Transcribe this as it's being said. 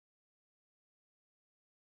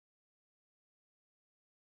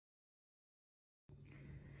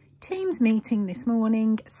Teams meeting this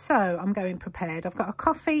morning, so I'm going prepared. I've got a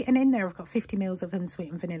coffee, and in there I've got 50 mils of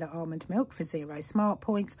unsweetened vanilla almond milk for 0 smart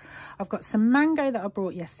points. I've got some mango that I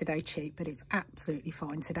brought yesterday cheap, but it's absolutely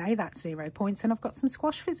fine today. That's 0 points. And I've got some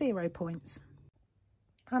squash for 0 points.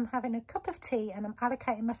 I'm having a cup of tea and I'm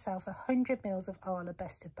allocating myself 100 mils of Arla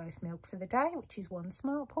best of both milk for the day, which is 1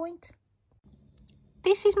 smart point.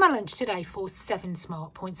 This is my lunch today for 7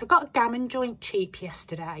 smart points. I got a gammon joint cheap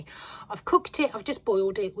yesterday. I've cooked it, I've just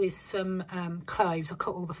boiled it with some cloves. I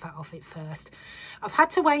cut all the fat off it first. I've had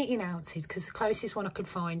to weigh it in ounces because the closest one I could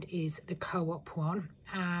find is the Co-op one,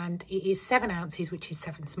 and it is 7 ounces, which is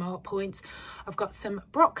 7 smart points. I've got some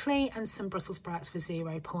broccoli and some Brussels sprouts for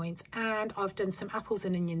 0 points, and I've done some apples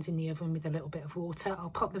and onions in the oven with a little bit of water. I'll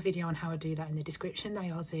pop the video on how I do that in the description. They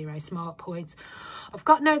are 0 smart points. I've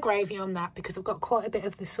got no gravy on that because I've got quite a bit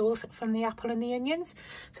of the sauce from the apple and the onions,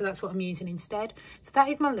 so that's what I'm using instead. So that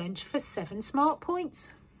is my lunch for 7 smart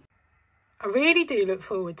points. I really do look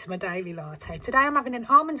forward to my daily latte. Today I'm having an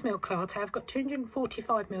almond milk latte. I've got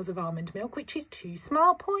 245 mils of almond milk, which is 2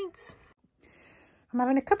 smart points. I'm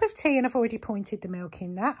having a cup of tea and I've already pointed the milk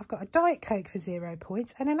in that. I've got a Diet Coke for 0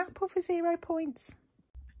 points and an apple for 0 points.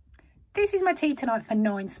 This is my tea tonight for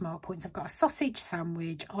 9 smart points. I've got a sausage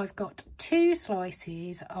sandwich. I've got 2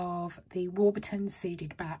 slices of the Warburton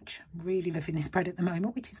seeded batch. I'm really loving this bread at the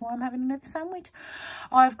moment, which is why I'm having another sandwich.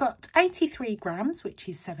 I've got 83 grams, which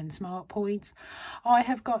is 7 smart points. I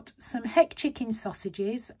have got some Heck chicken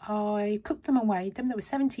sausages. I cooked them and weighed them. There were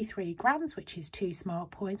 73 grams, which is 2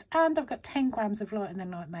 smart points. And I've got 10 grams of lighter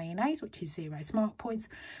than light mayonnaise, which is 0 smart points.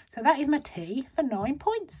 So that is my tea for 9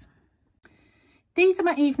 points. These are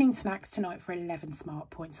my evening snacks tonight for 11 smart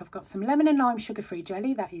points. I've got some lemon and lime sugar-free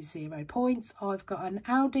jelly, that is 0 points. I've got an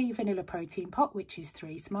Aldi vanilla protein pot, which is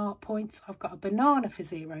 3 smart points. I've got a banana for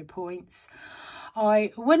 0 points.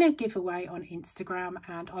 I won a giveaway on Instagram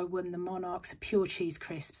and I won the Monarch's Pure Cheese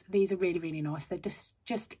Crisps. These are really, really nice. They're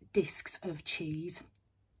just discs of cheese,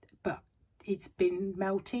 but it's been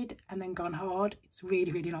melted and then gone hard. It's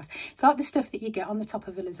really, really nice. It's like the stuff that you get on the top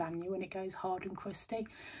of a lasagna when it goes hard and crusty.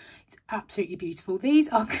 It's absolutely beautiful. These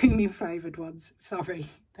are cumin flavoured ones. Sorry,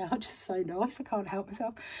 they are just so nice. I can't help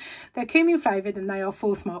myself. They're cumin flavoured and they are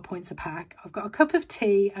 4 smart points a pack. I've got a cup of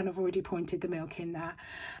tea and I've already pointed the milk in that.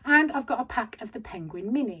 And I've got a pack of the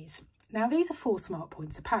Penguin Minis. Now these are 4 smart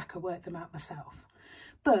points a pack. I worked them out myself.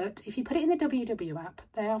 But if you put it in the WW app,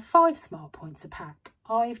 they are 5 smart points a pack.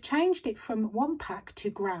 I've changed it from 1 pack to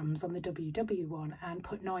grams on the WW one and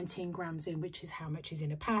put 19 grams in, which is how much is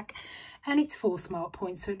in a pack. And it's 4 smart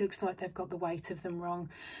points, so it looks like they've got the weight of them wrong.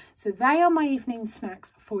 So they are my evening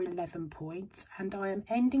snacks for 11 points. And I am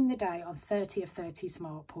ending the day on 30 of 30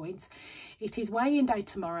 smart points. It is weigh-in day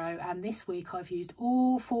tomorrow, and this week I've used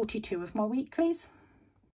all 42 of my weeklies.